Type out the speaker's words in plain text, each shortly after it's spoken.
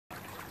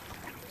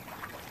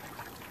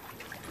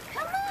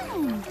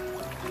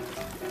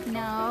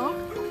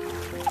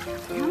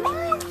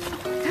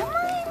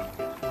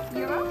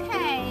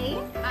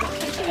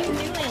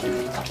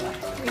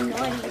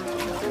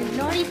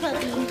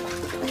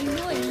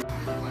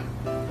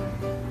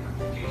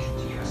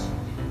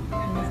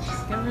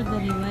Cooper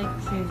that he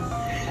likes his...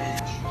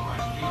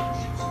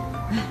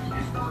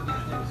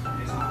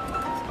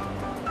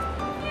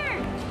 Here!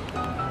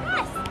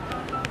 Gus!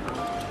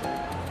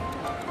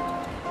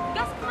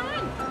 Gus, come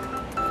on!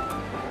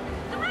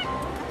 Come on!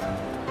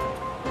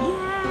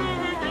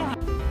 Yeah!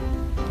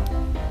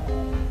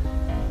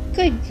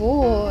 Good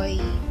boy.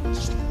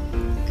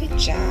 Good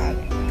job.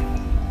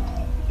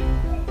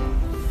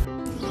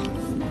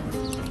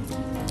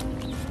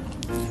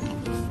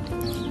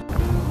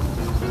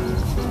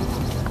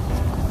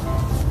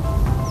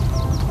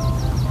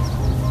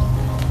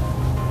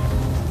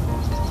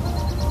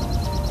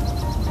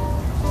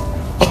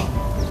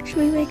 Should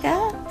we wake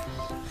up?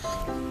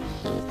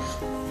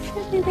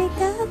 Should we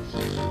wake up?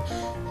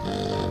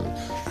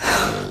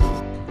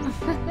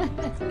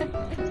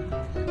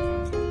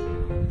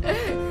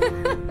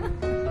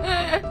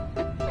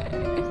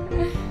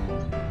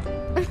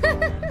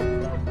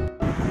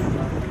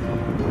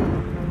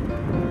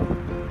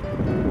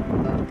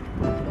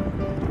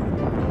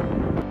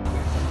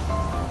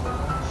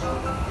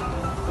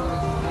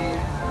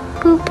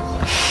 Poop.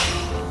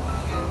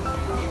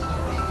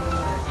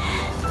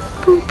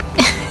 Poop.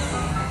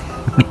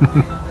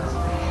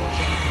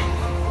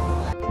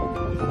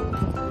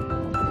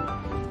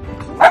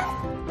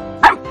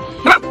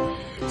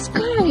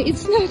 Sky,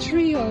 it's not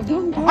real.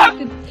 Don't walk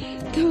it.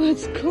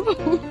 Let's go.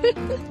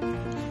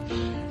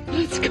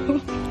 Let's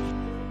go.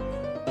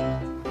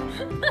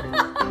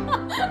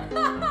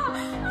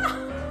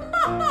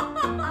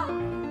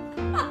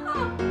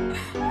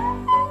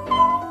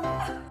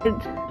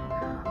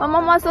 Oh,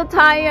 Mama's so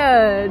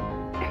tired.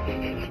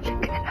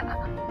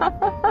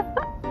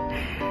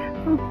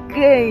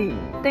 Okay,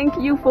 thank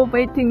you for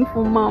waiting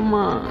for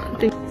Mama.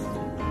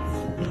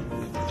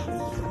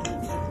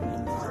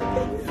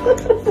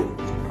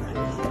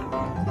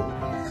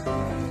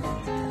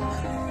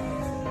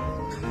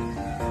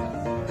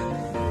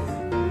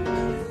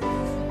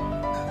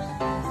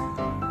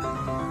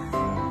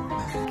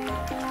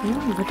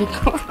 Body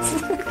parts.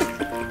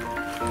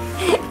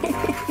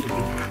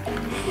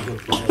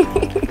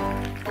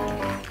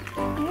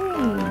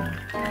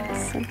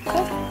 So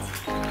good.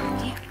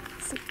 Yeah,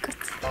 so good.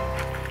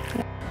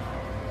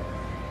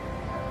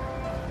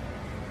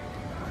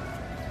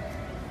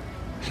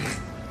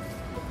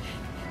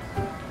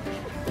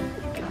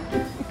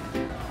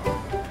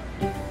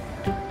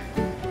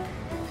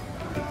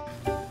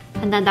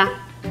 한다다.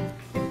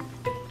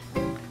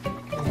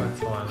 정말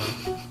좋아요.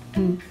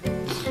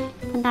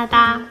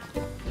 한다다.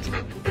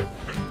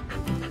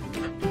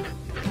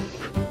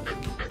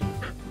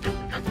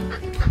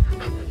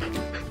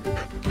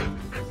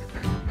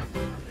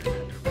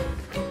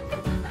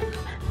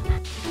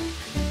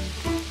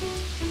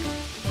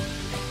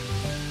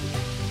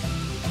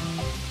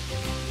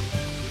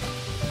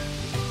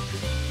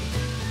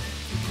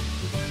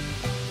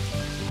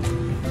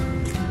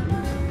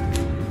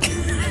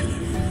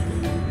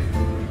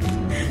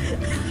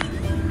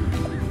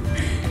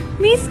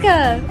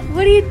 Miska,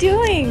 what are you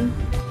doing?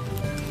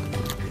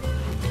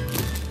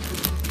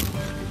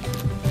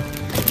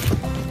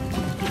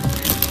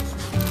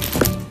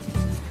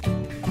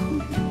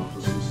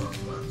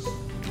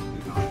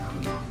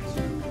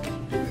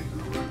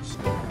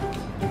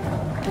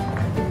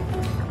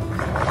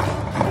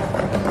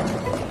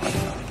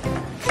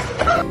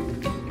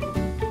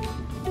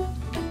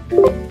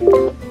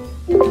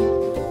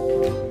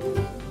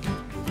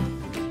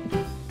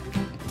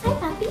 Hi,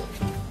 puppy.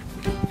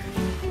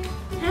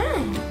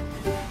 Hi.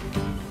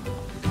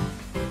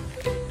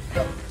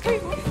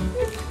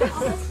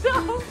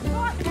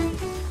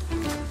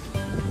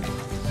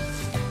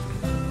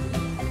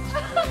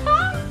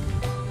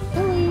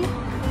 Lily,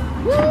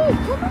 Lily,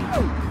 come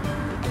on,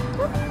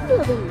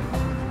 Lily,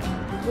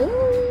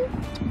 Lily,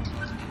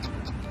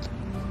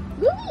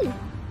 Lily,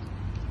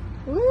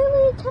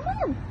 Lily, come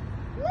on,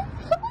 Lily,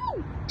 come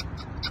on.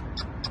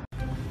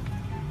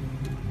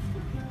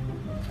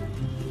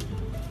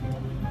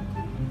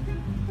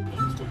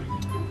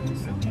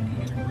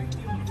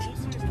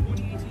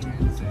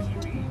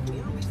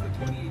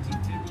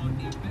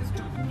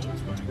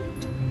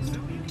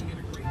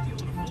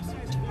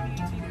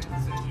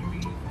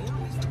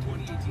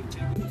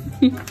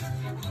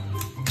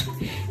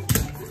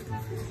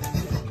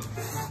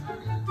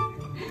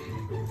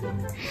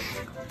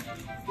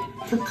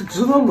他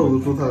知道搂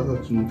得住他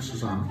只能吃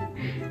啥。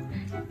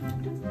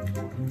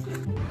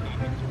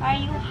 Are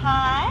you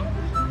hot?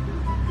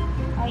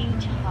 Are you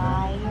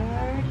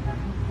tired?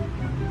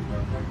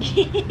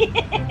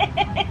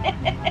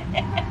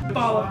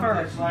 Ball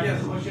first.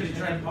 Yes, we should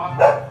try to pop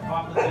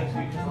the things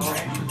we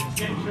just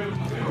get through.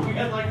 We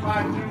had like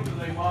 5 tubes and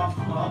they popped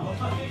them all.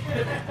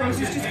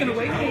 Rosie's just gonna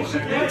wait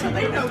patiently until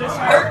they notice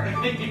her. I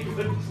think you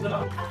couldn't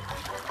stop.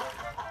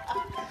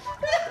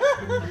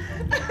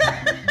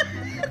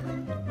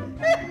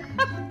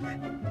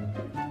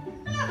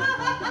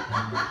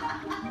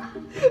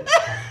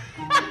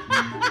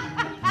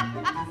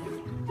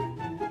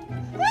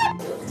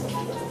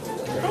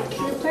 Hi,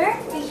 Cooper.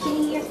 Are you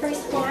getting your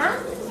first nap?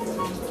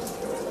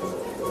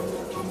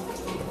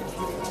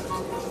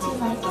 Do you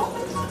like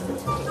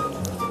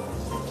it?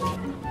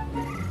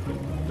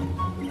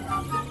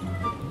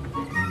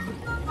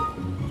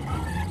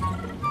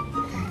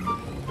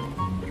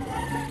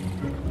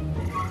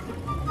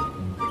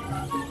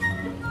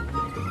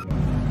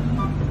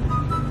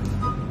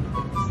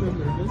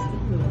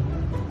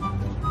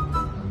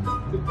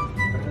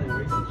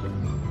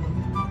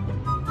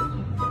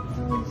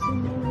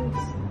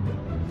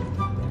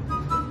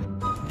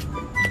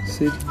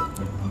 excited.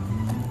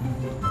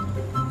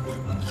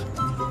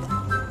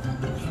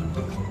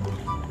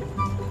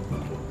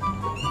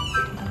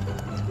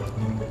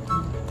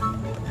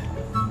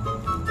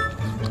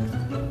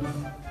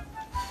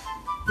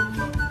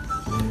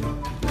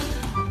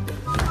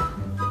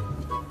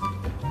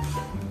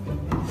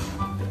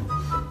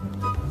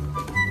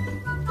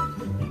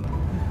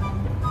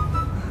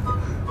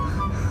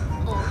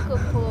 Oh,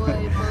 good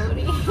boy,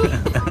 Bodie.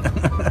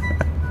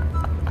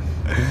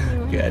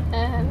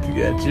 You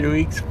got your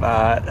weak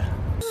spot.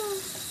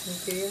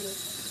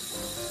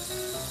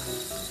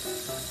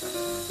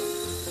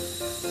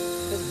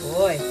 Good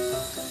boy.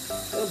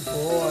 Good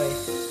boy.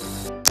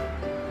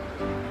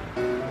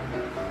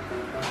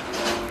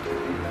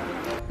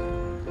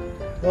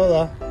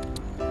 Lola.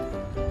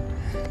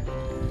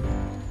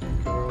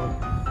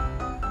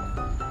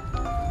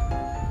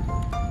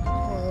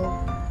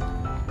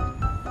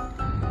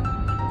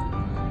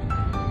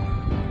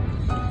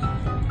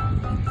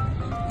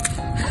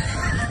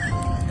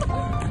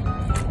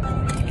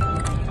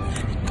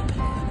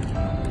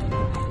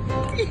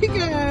 You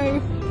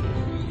go.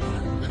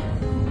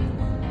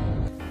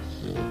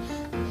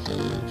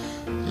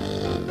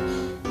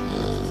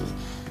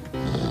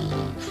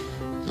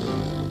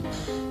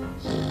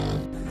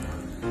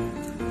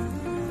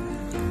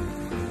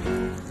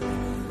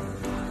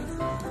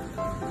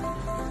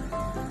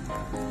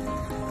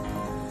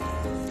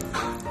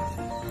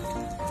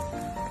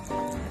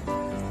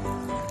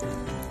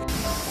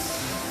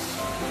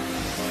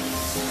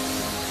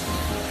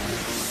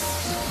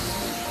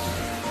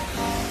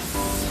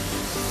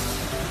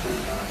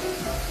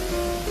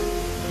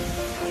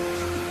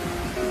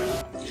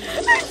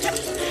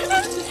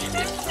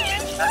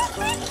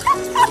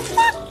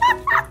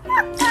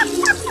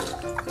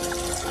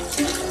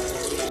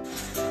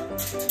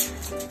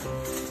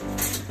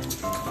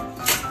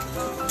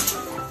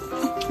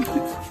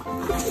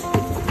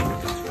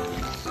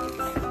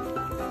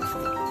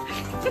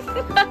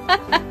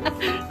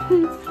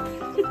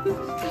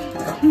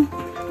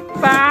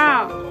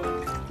 Wow.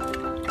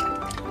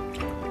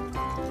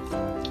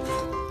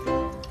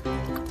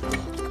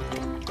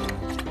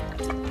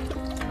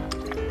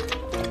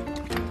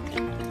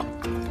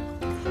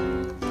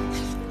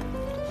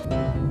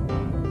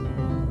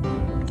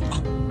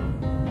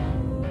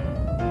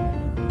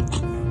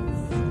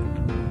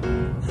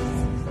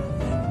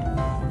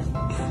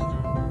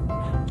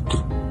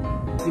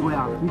西瓜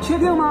呀，你确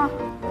定吗？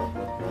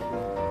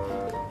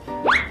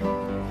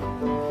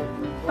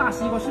大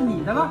西瓜是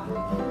你的了，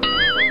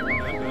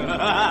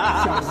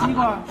小西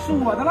瓜是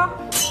我的了。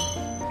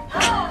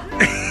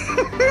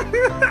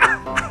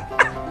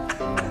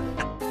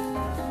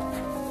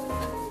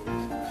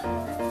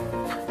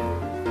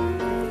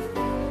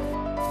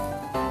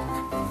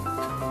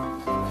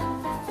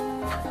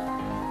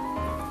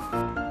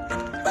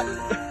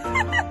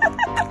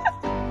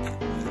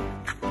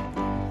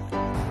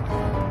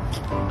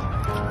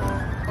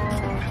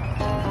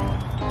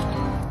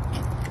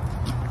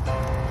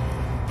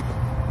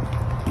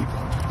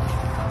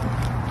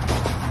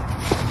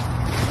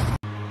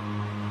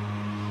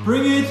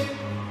Bring it!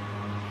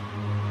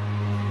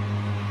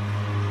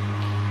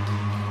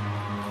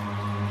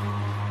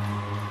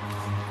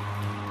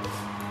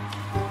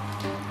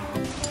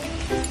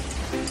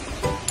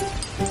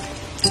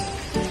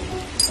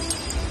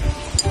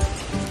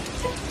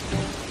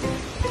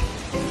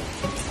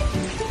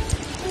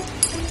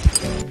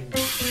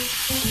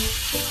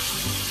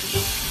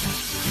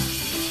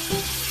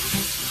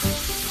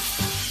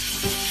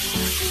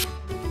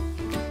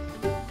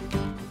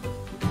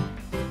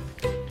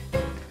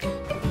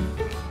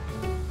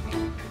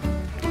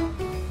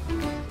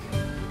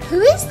 Who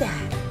is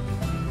that?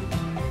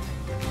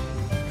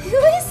 Who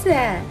is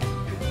that?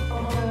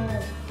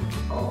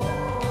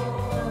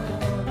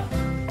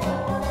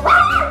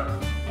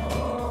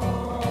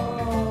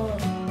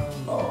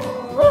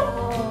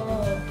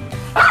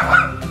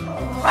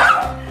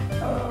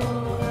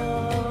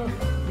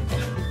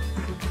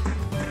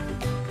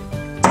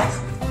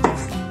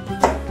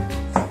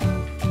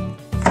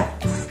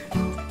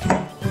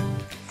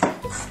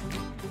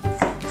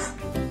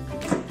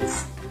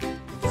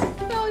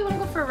 So, you want to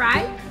go for a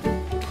ride?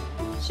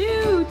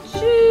 Choo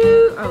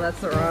choo. Oh, that's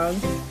the wrong.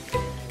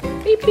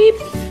 Beep beep.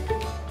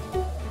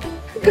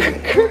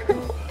 Good girl.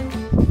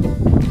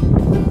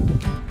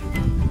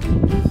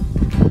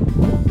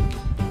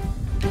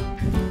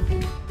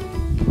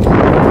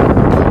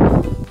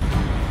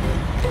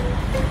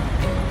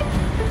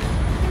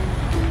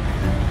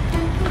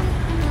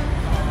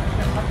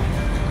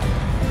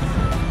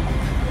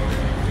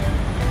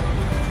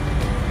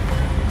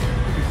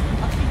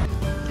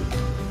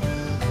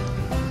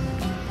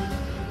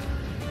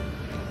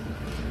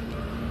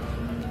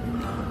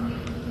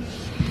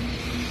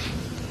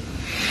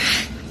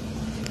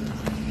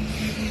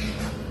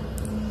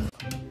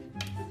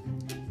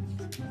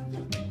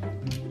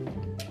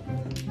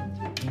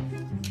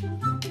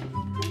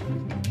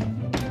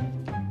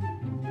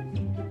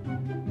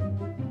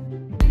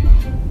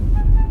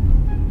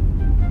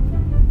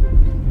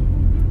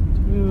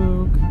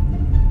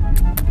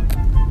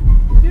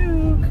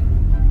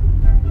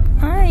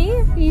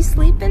 you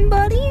sleeping,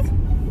 buddy?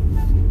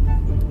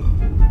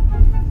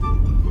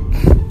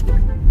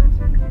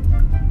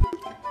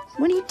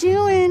 What are you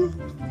doing?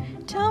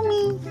 Tell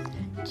me.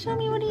 Tell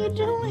me, what are you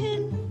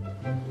doing?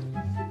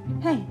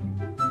 Hey.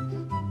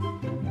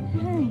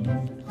 Hey.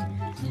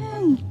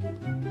 Hey.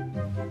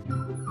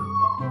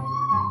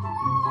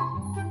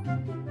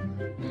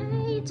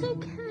 Hey, it's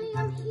okay.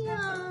 I'm here.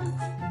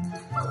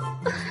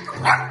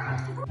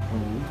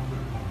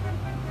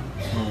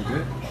 Hold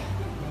it.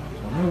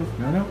 Don't move.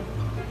 No, no.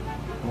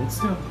 Hold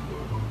still.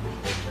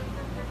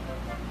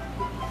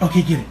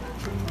 Okay, get it.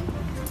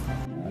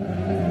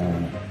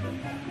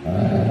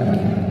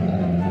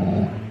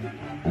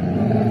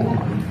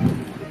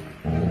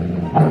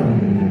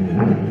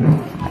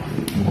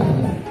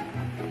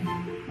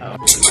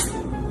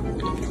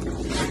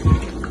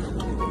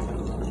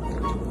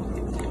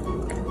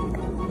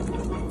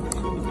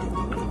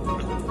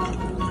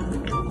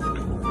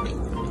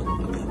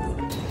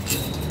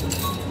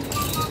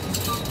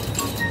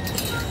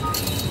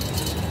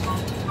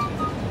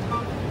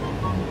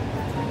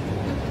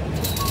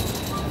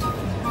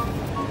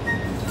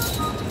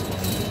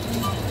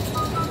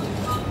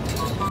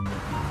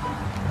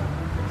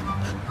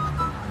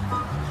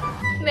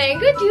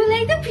 Mango, do you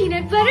like the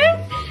peanut butter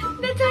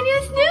that's on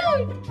your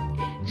snoot?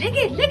 Lick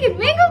it,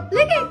 Mango,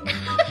 lick it.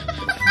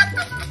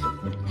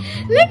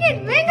 Lick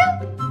it, Mango.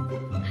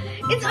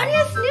 It's on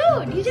your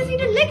snoot. You just need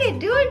to lick it,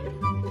 dude.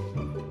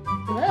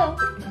 Hello?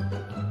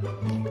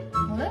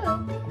 Hello?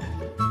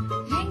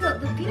 Mango,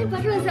 the peanut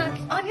butter is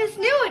on your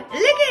snoot.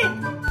 Lick it.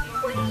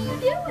 What are you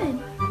doing?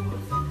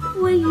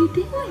 What are you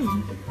doing?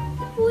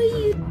 What are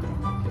you...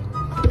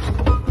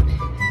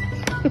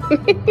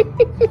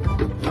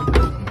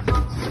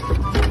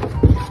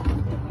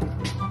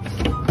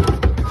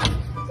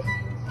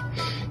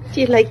 Do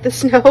you like the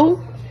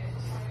snow?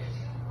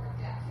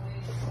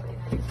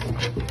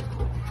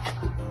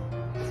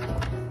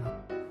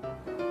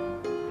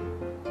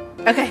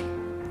 Okay.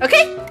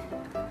 Okay.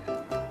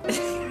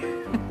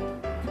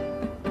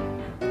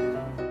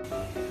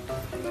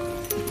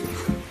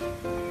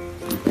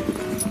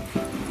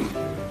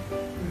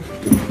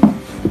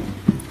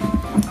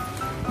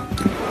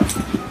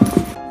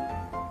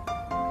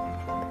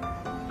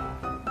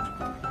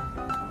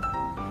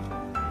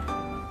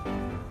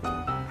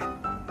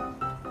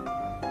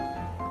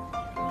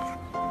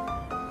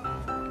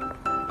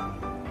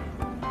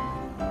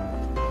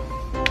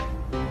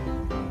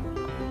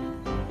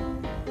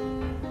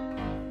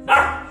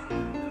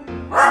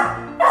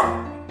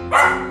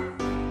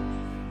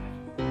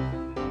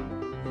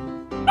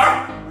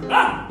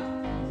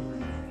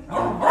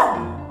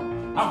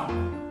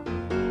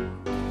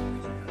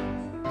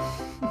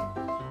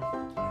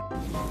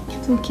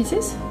 Some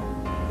kisses?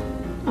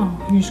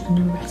 Oh, you're just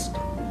gonna rest.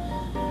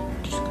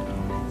 Just gonna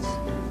rest.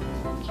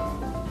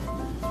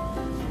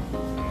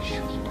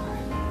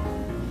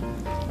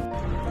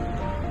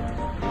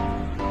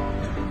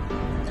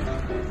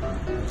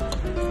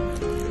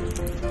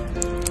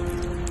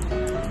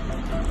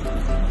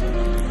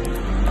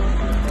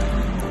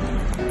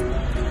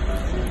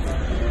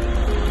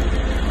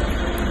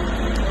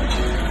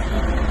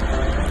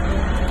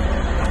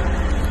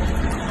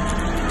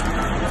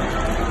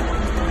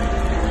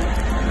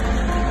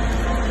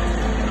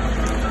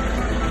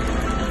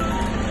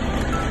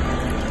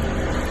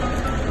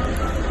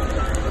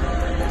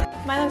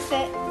 Milo,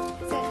 sit.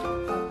 Sit.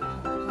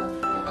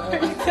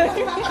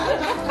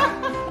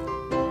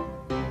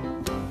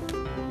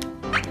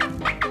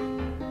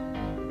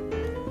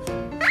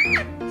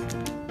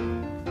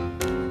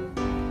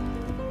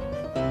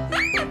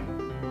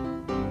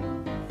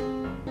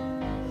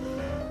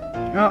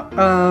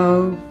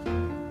 Uh-oh.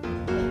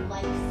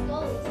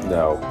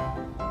 No.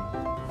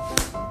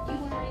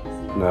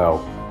 No.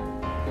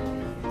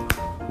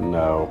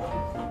 No.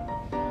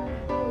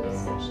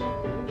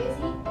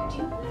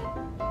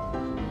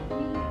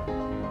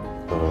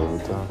 Oh,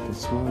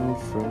 darkest my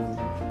friends.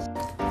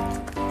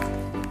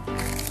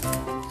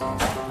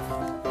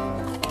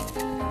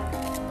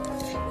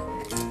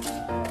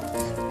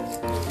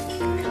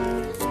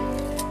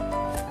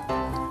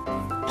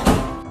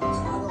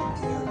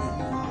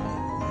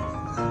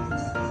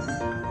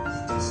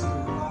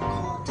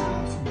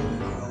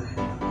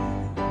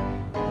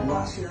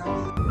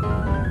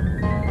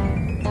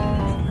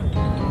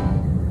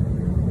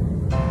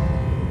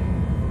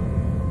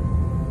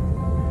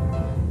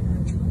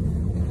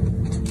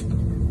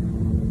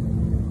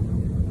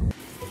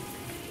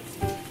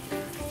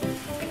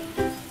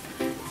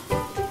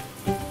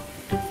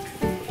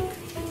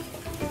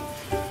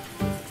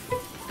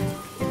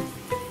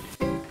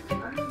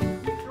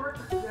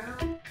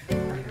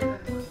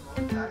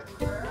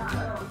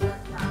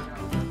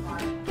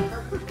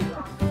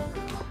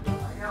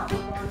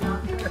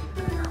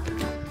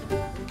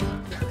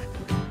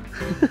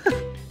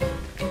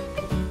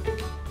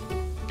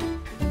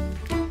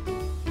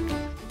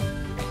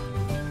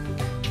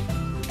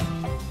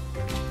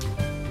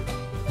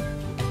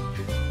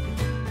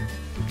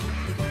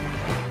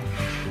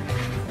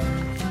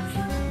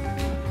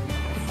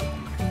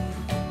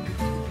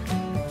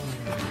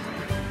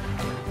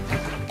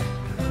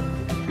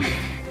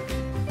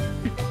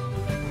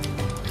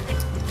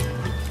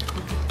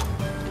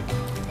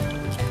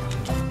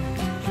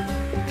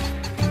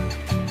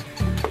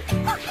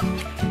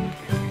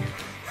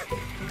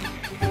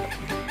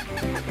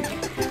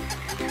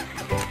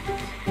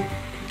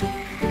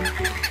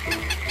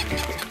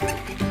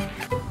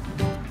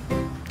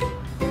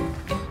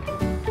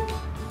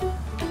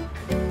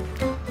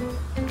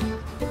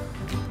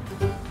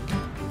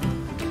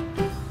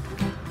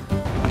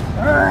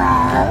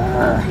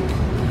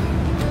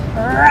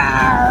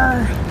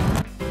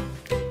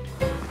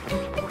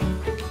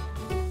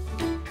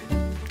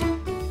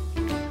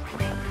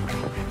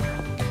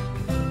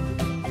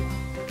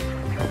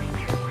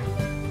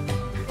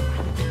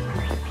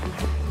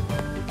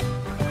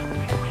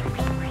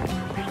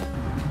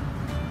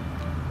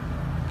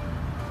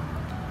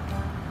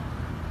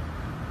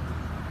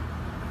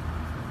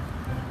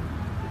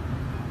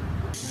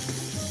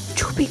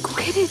 Choppy, go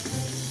get it.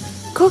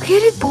 Go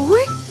get it,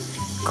 boy.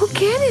 Go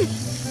get it.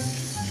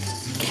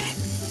 Get it.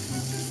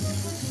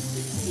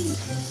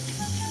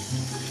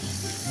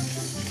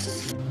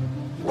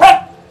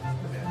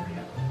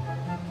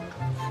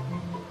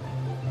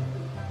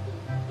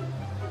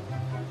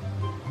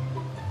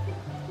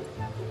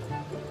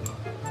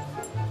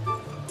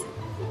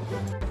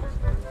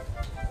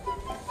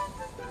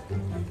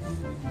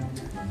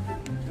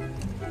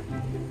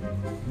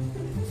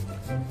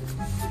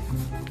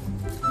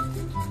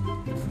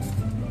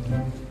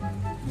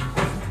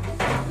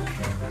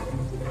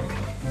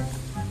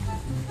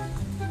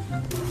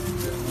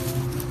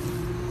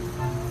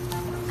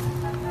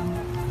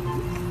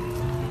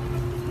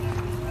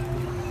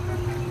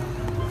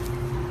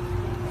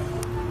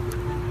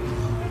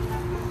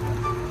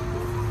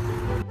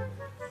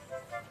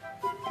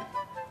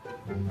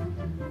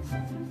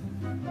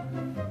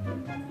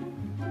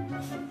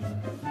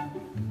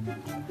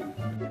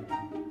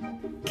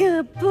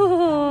 Good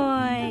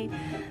boy.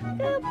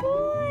 Good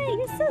boy.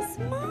 You're so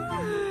smart.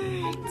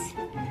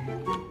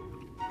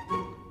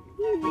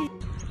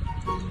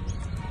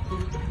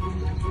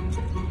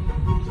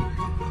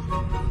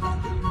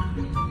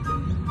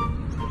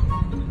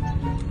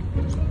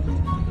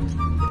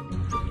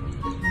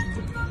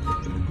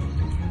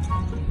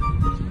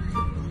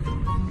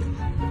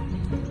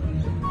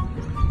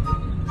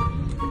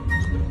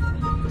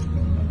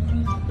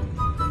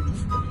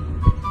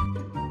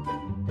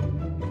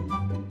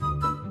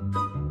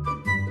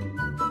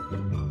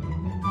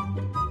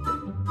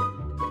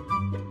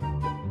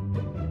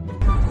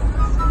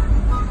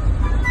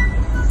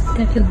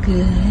 That feel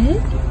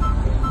good?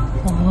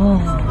 Oh,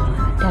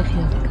 that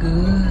feel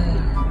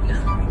good.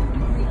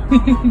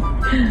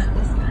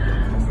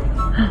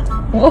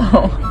 Whoa,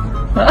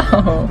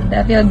 oh,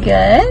 that feel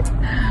good?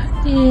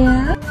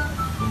 Yeah.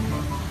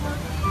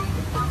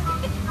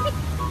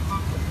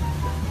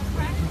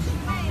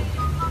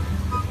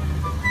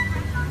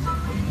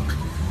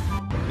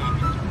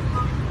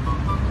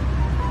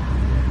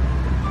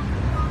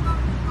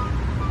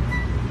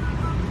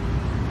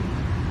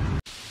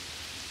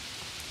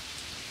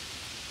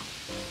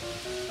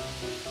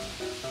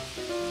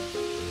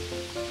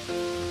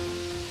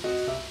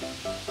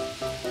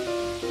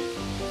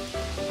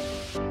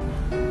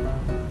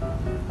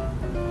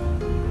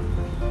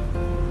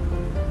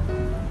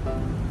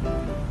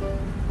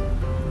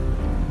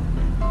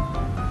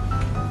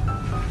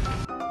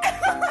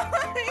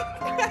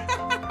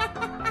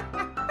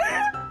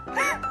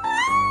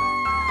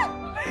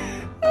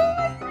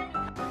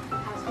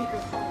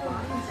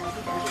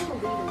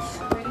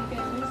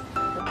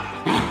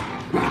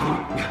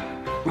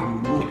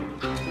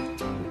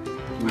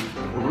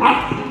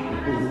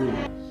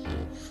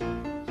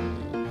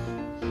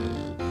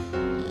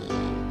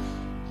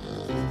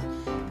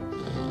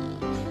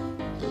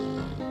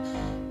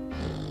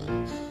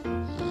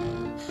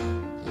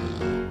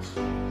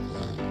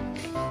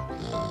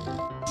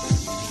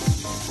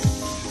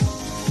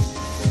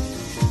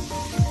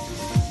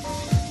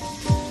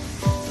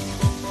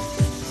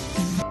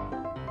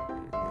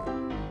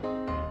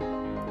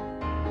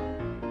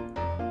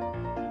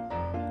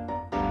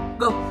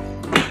 Go.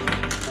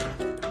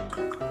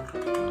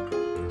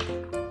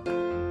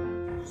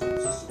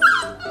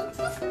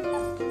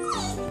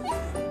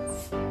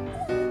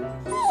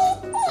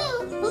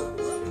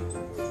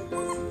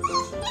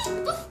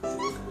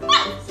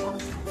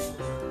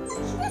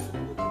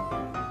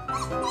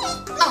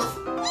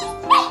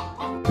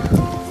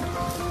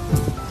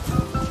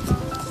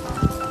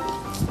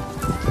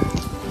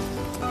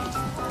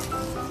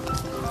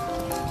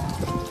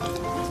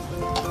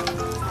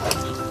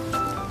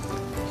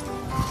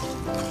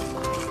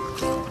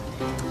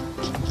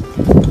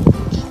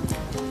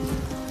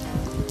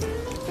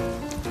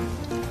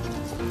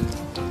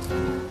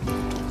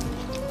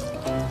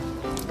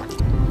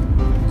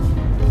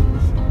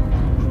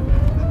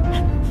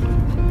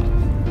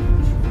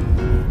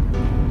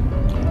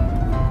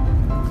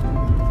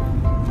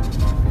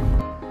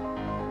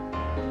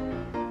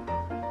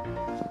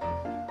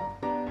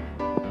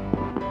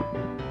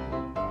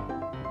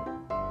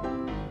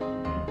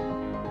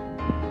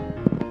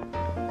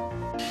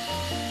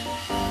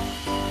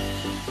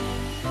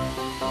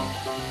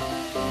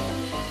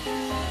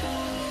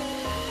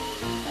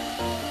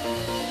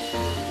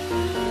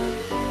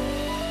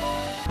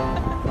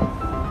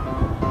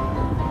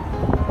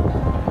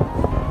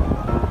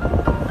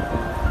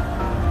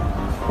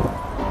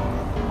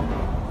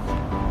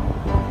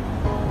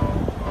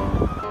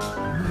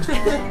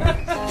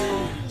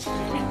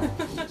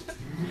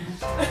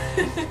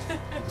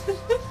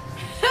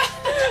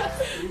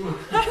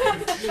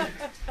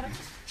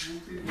 Should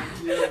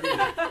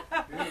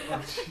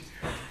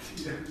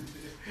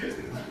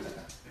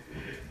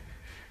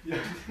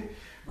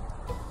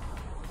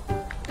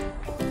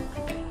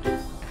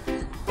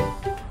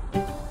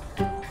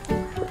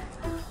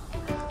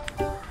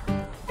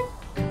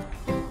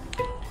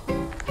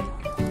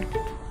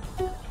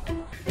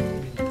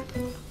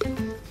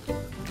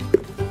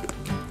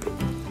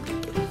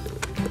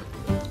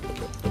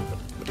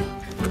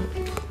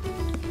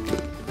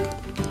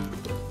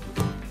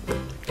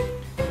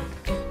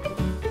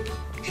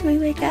we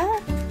wake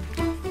up?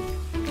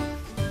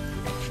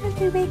 Should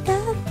we wake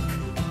up?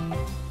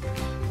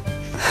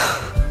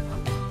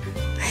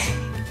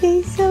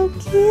 He's so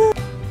cute.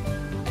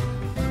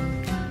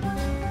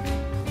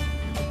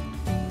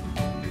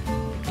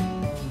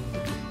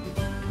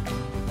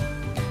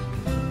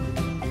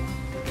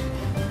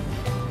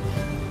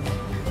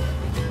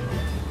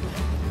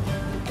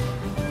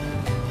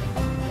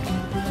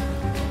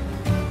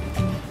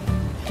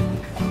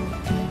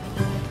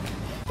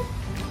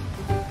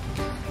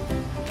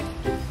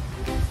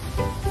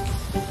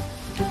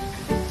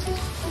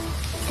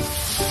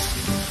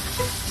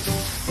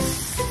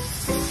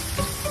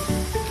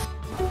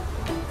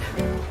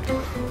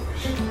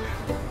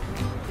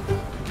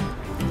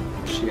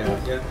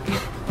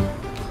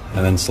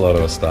 And then slow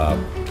to a stop.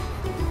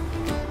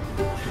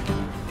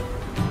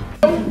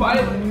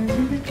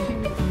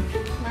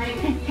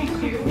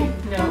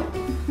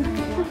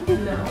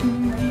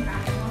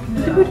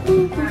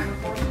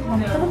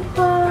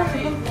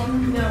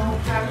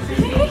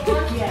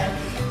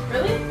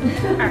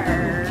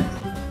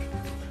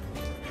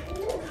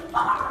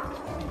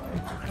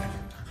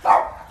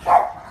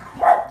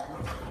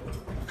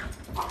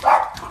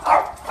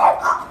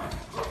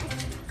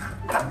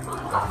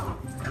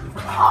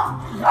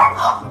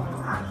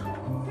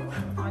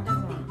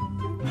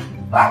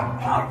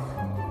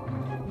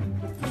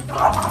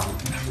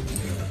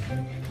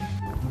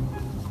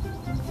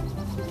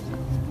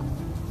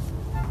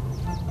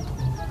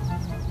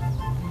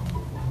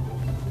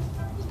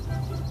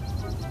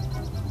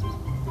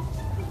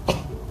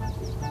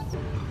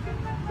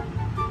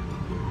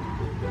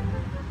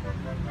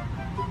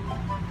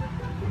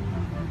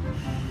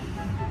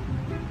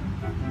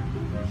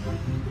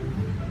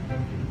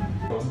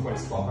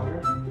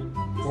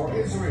 For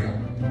Israel,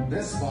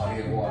 this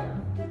body of water.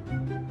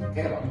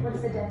 Caleb.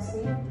 What's the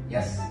density?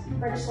 Yes.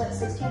 British lit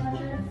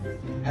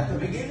 1600? At the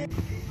beginning.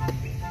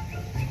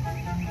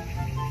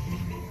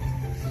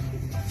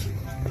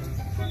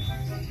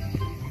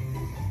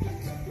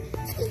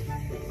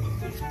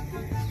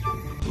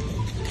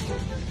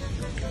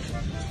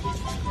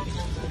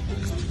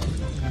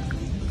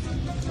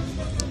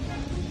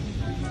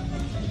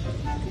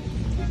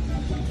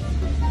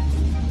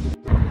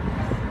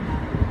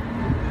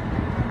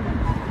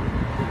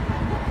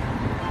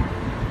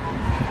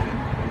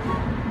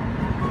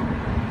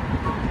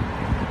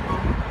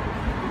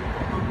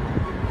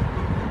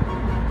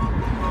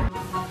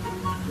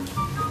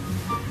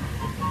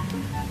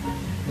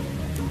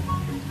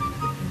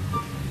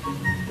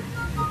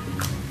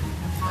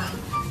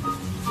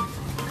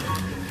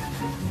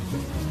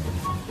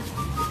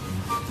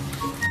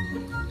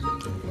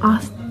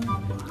 Awesome.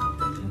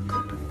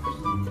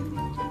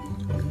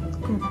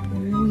 Good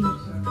boy.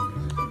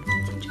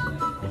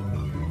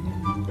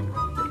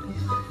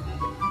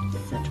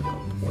 Such a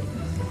good boy.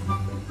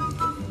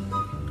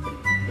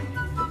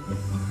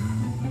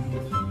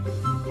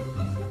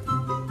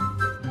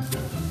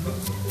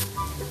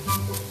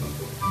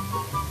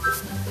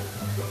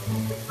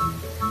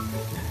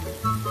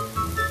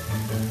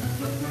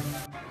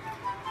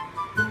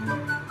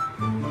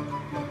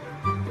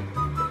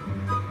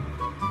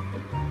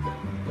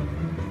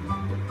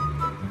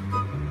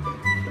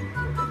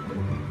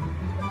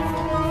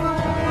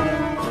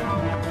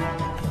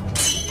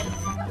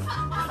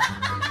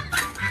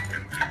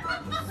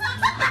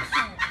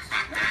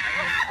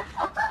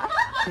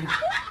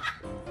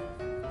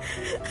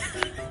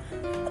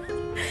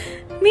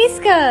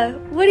 Miska,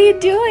 what are you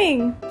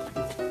doing?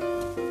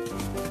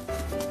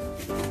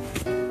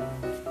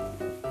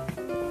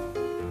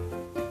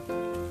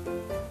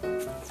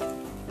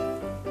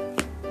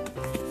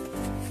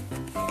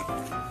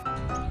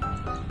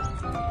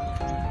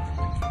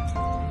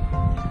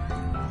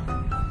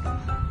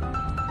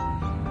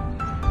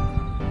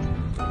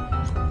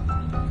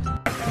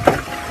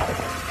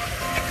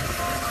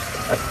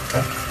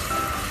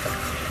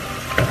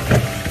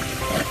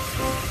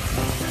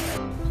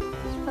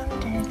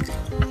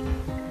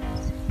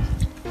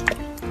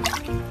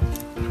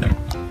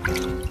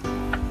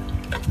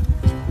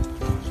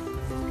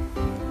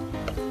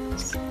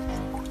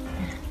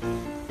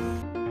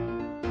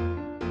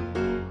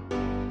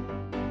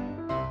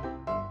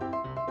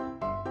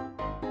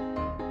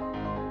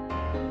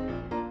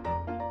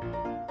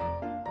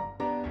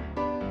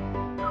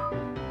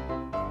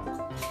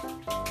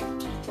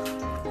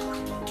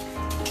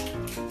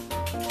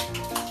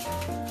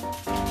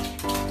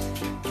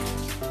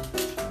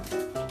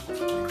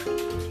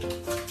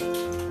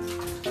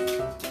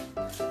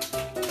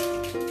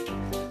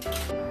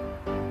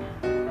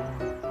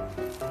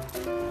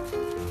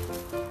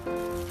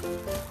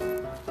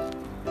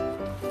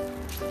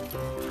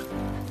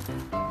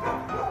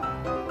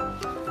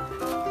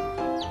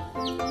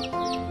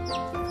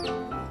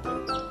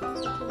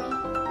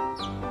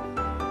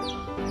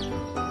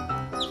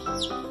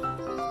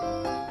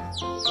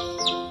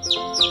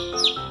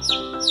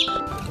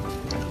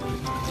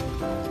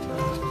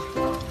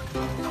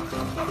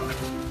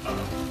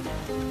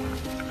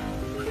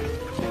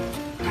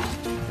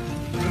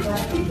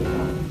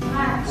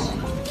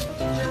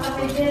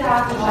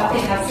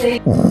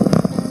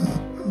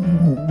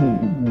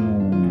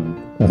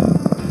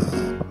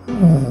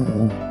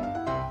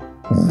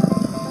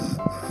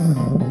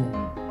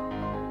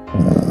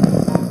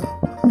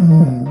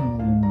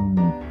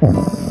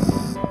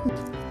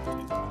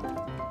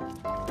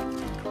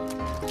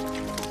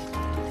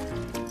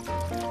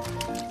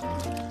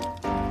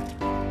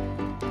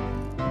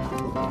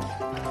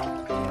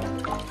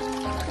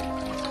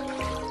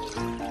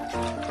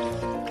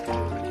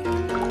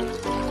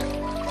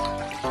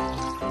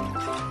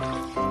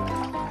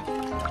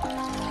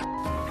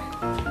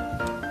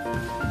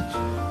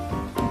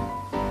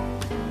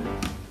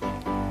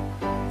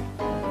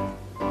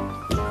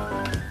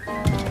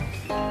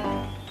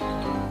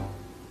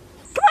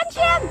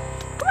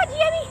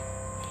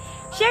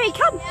 Sherry,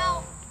 come!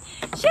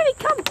 Sherry,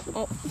 come!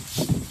 Oh.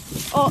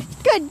 Oh,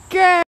 good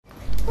girl!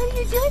 What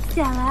are you doing,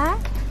 Stella?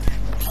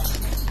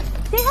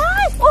 Say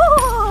hi!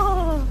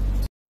 Oh!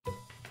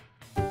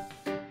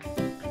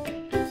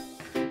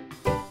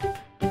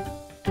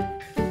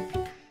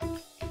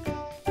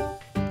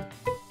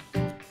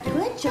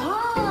 Good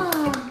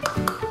job!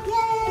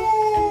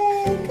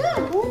 Yay!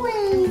 Good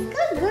boys!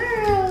 Good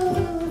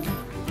girls!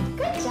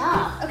 Good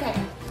job! Okay.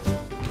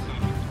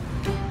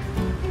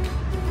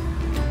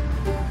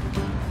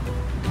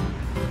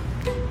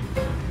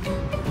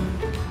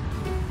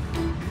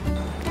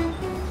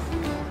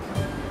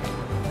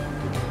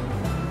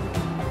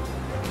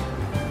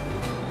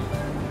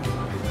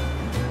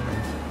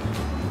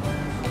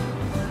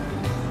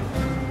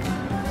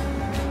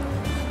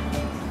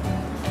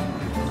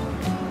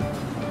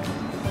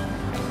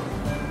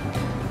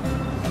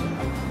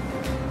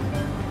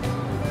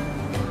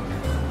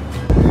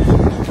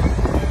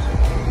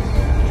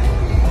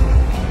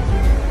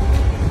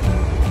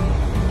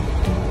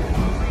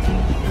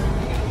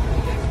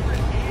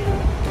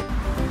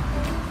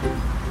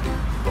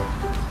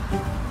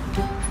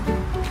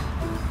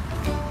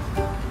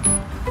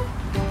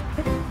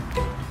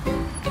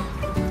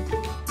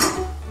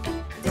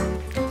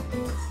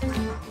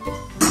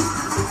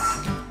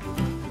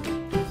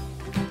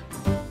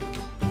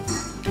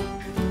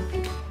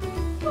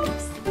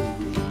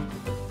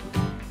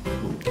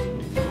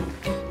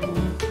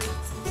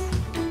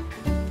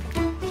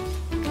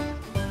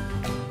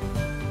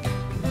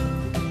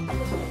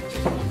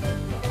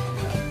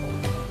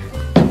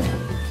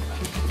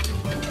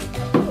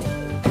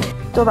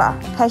多宝，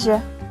开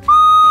始。